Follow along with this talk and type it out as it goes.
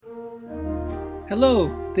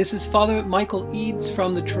Hello, this is Father Michael Eads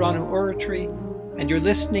from the Toronto Oratory, and you're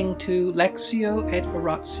listening to Lectio et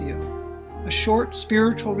Oratio, a short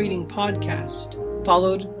spiritual reading podcast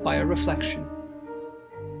followed by a reflection.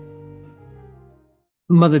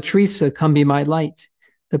 Mother Teresa, Come Be My Light,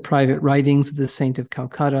 the Private Writings of the Saint of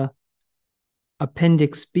Calcutta,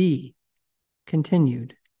 Appendix B,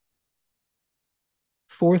 continued.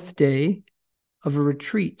 Fourth day of a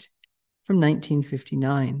retreat from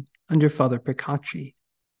 1959 under Father Picacci.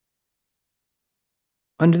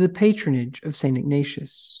 Under the patronage of St.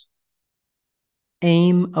 Ignatius.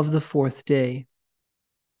 Aim of the fourth day: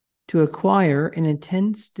 to acquire an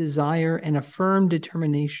intense desire and a firm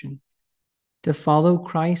determination to follow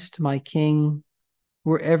Christ my King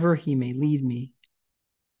wherever he may lead me.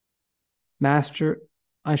 Master,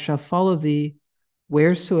 I shall follow thee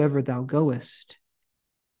wheresoever thou goest.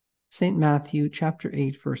 St. Matthew chapter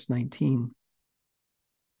 8, verse 19.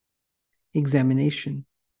 Examination.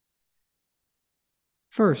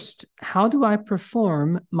 First, how do I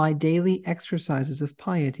perform my daily exercises of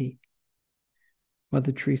piety?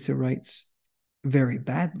 Mother Teresa writes, very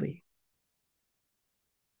badly.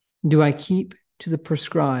 Do I keep to the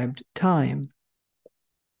prescribed time?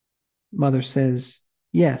 Mother says,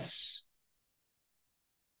 yes.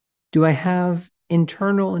 Do I have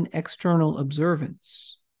internal and external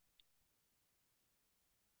observance?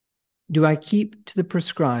 Do I keep to the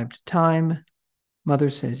prescribed time? Mother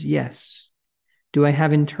says, yes. Do I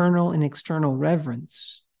have internal and external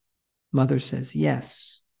reverence? Mother says,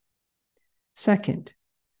 yes. Second,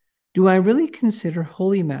 do I really consider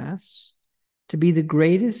Holy Mass to be the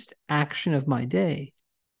greatest action of my day?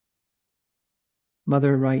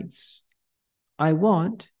 Mother writes, I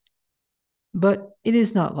want, but it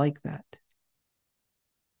is not like that.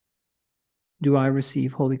 Do I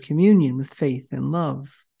receive Holy Communion with faith and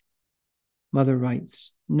love? Mother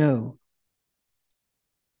writes, no.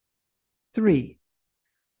 3.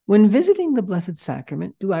 When visiting the Blessed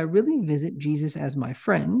Sacrament, do I really visit Jesus as my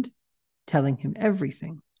friend, telling him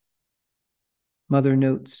everything? Mother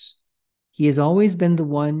notes, he has always been the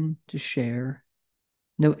one to share,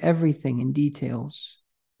 know everything in details,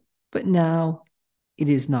 but now it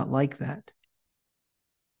is not like that.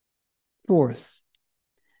 4th,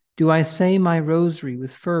 do I say my rosary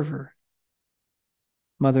with fervor?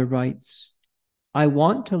 Mother writes, I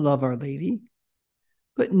want to love Our Lady,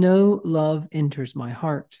 but no love enters my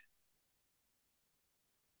heart.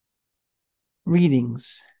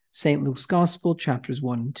 Readings: St. Luke's Gospel, chapters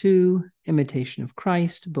 1 and 2, Imitation of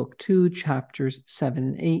Christ, Book 2, chapters 7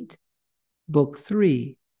 and 8, Book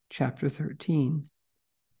 3, chapter 13.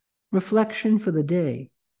 Reflection for the day.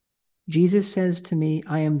 Jesus says to me,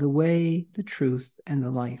 I am the way, the truth, and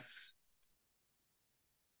the life.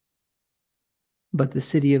 But the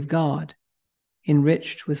city of God,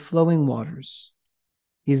 enriched with flowing waters,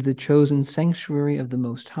 is the chosen sanctuary of the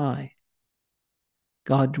Most High.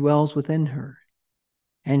 God dwells within her,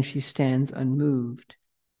 and she stands unmoved.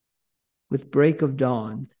 With break of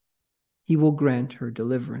dawn, he will grant her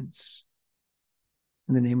deliverance.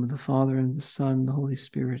 In the name of the Father, and the Son, and the Holy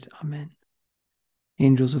Spirit. Amen.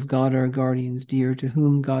 Angels of God, our guardians dear, to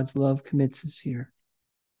whom God's love commits us here,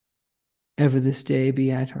 ever this day be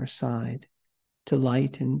at our side, to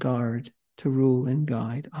light and guard, to rule and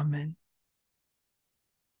guide. Amen.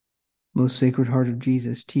 Most Sacred Heart of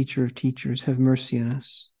Jesus, teacher of teachers, have mercy on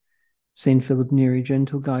us. Saint Philip Neri,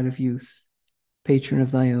 gentle guide of youth, patron of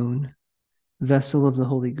thy own, vessel of the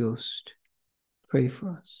Holy Ghost, pray for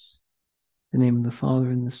us. In the name of the Father,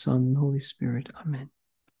 and the Son, and the Holy Spirit. Amen.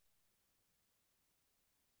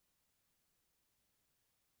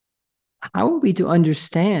 How are we to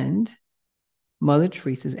understand Mother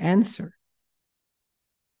Teresa's answer?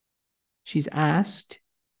 She's asked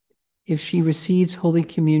if she receives Holy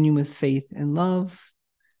Communion with faith and love,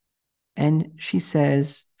 and she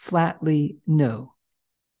says flatly, no.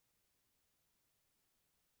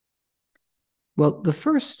 Well, the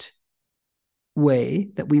first way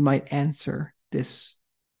that we might answer this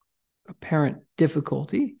apparent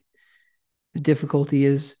difficulty, the difficulty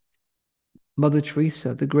is Mother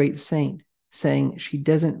Teresa, the great saint, saying she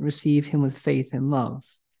doesn't receive him with faith and love.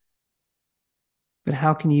 But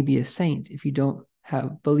how can you be a saint if you don't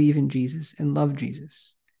believe in Jesus and love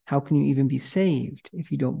Jesus? How can you even be saved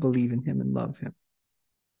if you don't believe in him and love him?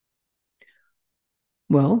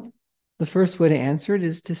 Well, the first way to answer it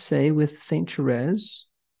is to say with St. Therese,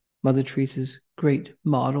 Mother Teresa's great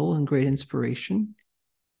model and great inspiration,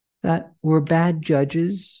 that we're bad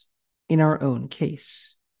judges in our own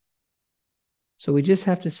case. So we just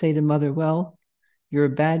have to say to Mother, well, you're a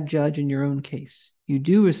bad judge in your own case. You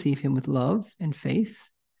do receive him with love and faith,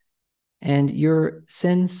 and your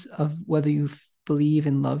sense of whether you believe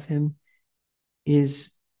and love him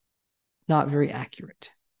is not very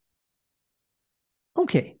accurate.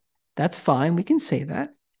 Okay, that's fine. We can say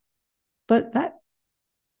that. But that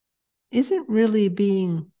isn't really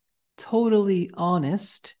being totally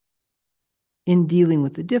honest in dealing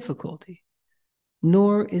with the difficulty,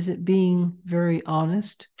 nor is it being very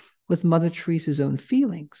honest with Mother Teresa's own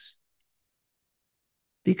feelings.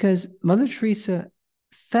 Because Mother Teresa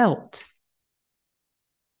felt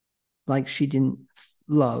like she didn't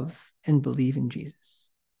love and believe in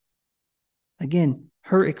Jesus. Again,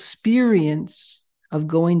 her experience of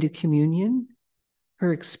going to communion,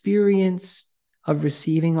 her experience of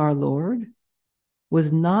receiving our Lord,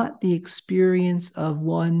 was not the experience of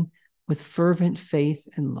one with fervent faith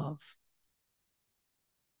and love.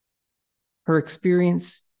 Her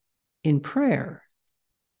experience in prayer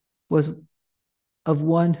was of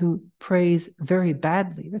one who prays very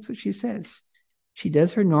badly. That's what she says. She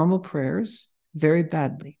does her normal prayers very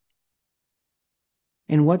badly.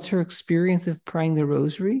 And what's her experience of praying the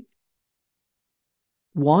rosary?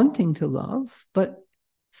 Wanting to love, but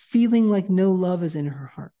feeling like no love is in her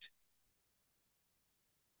heart.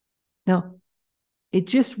 Now, it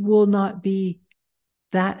just will not be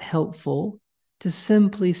that helpful to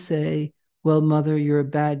simply say, well, Mother, you're a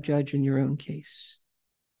bad judge in your own case.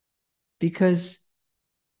 Because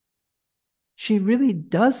she really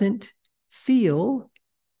doesn't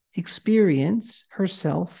experience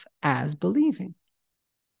herself as believing.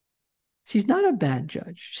 She's not a bad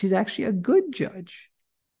judge. She's actually a good judge.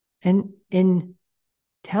 And in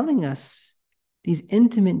telling us these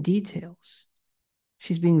intimate details,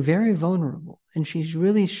 she's being very vulnerable, and she's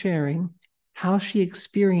really sharing how she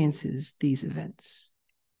experiences these events.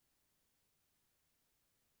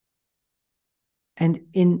 And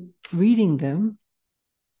in reading them,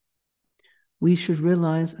 we should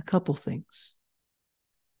realize a couple things.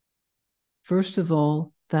 First of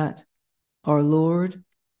all, that our Lord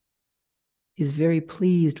is very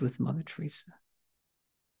pleased with Mother Teresa.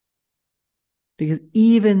 Because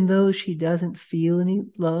even though she doesn't feel any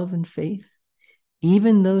love and faith,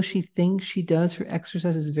 even though she thinks she does her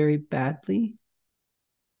exercises very badly,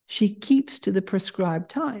 she keeps to the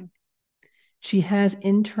prescribed time. She has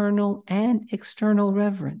internal and external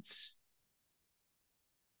reverence.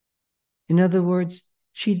 In other words,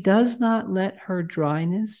 she does not let her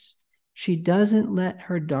dryness, she doesn't let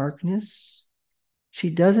her darkness, she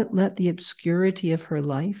doesn't let the obscurity of her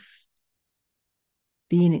life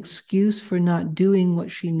be an excuse for not doing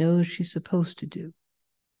what she knows she's supposed to do.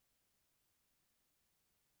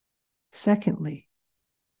 Secondly,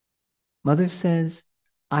 Mother says,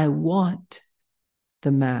 I want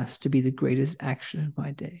the Mass to be the greatest action of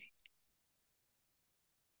my day.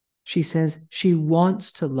 She says she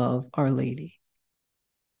wants to love Our Lady.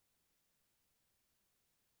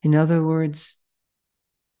 In other words,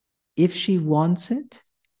 if she wants it,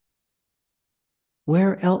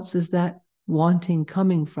 where else is that wanting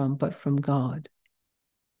coming from but from God?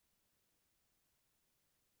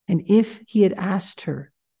 And if he had asked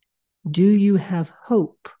her, do you have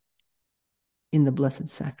hope in the Blessed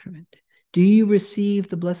Sacrament? Do you receive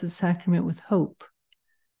the Blessed Sacrament with hope?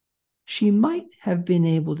 She might have been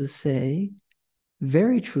able to say,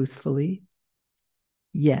 very truthfully,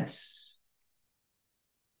 yes.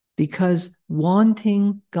 Because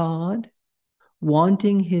wanting God,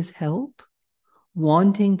 wanting his help,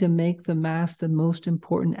 wanting to make the Mass the most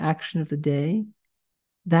important action of the day,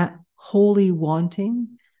 that holy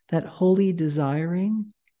wanting, that holy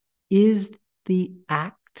desiring, is the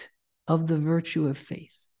act of the virtue of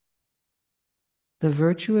faith. The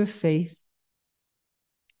virtue of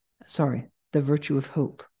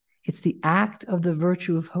hope. It's the act of the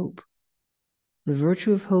virtue of hope. The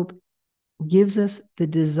virtue of hope gives us the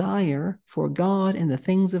desire for God and the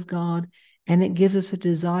things of God, and it gives us a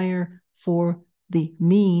desire for the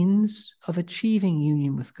means of achieving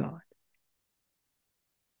union with God.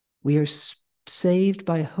 We are saved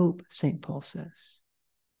by hope, St. Paul says.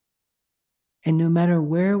 And no matter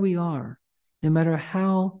where we are, no matter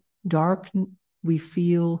how dark we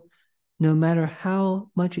feel, no matter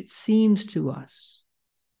how much it seems to us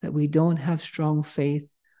that we don't have strong faith,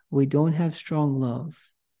 we don't have strong love,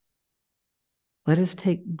 let us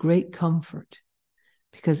take great comfort,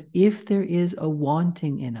 because if there is a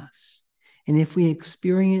wanting in us, and if we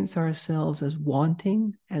experience ourselves as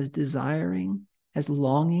wanting, as desiring, as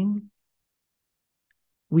longing,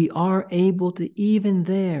 we are able to even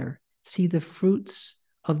there see the fruits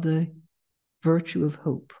of the virtue of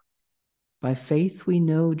hope. By faith, we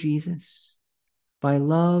know Jesus. By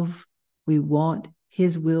love, we want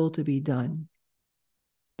his will to be done.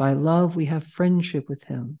 By love, we have friendship with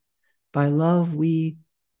him. By love, we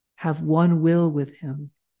have one will with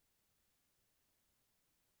him.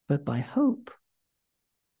 But by hope,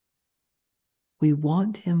 we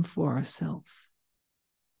want him for ourselves.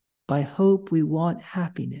 By hope, we want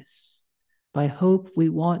happiness. By hope, we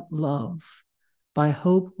want love. By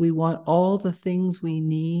hope, we want all the things we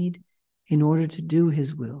need in order to do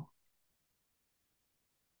his will.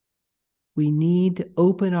 We need to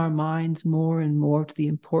open our minds more and more to the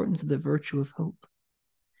importance of the virtue of hope.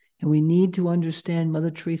 And we need to understand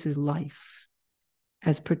Mother Teresa's life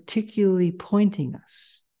as particularly pointing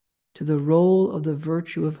us to the role of the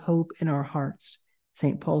virtue of hope in our hearts.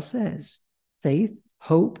 St. Paul says, faith,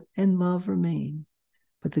 hope, and love remain,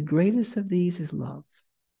 but the greatest of these is love.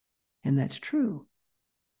 And that's true.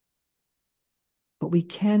 But we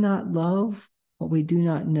cannot love what we do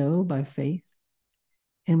not know by faith,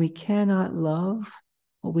 and we cannot love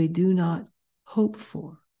what we do not hope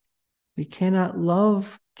for. We cannot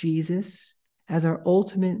love Jesus as our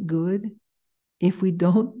ultimate good if we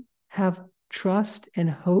don't have trust and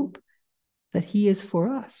hope that he is for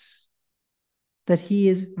us, that he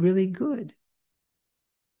is really good,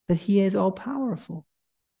 that he is all powerful.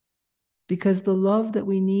 Because the love that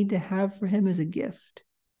we need to have for him is a gift.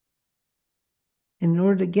 And in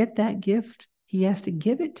order to get that gift, he has to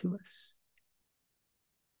give it to us.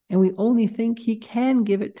 And we only think he can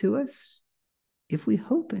give it to us if we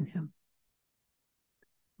hope in him.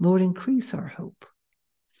 Lord, increase our hope.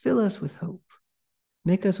 Fill us with hope.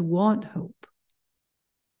 Make us want hope.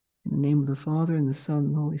 In the name of the Father, and the Son,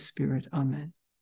 and the Holy Spirit. Amen.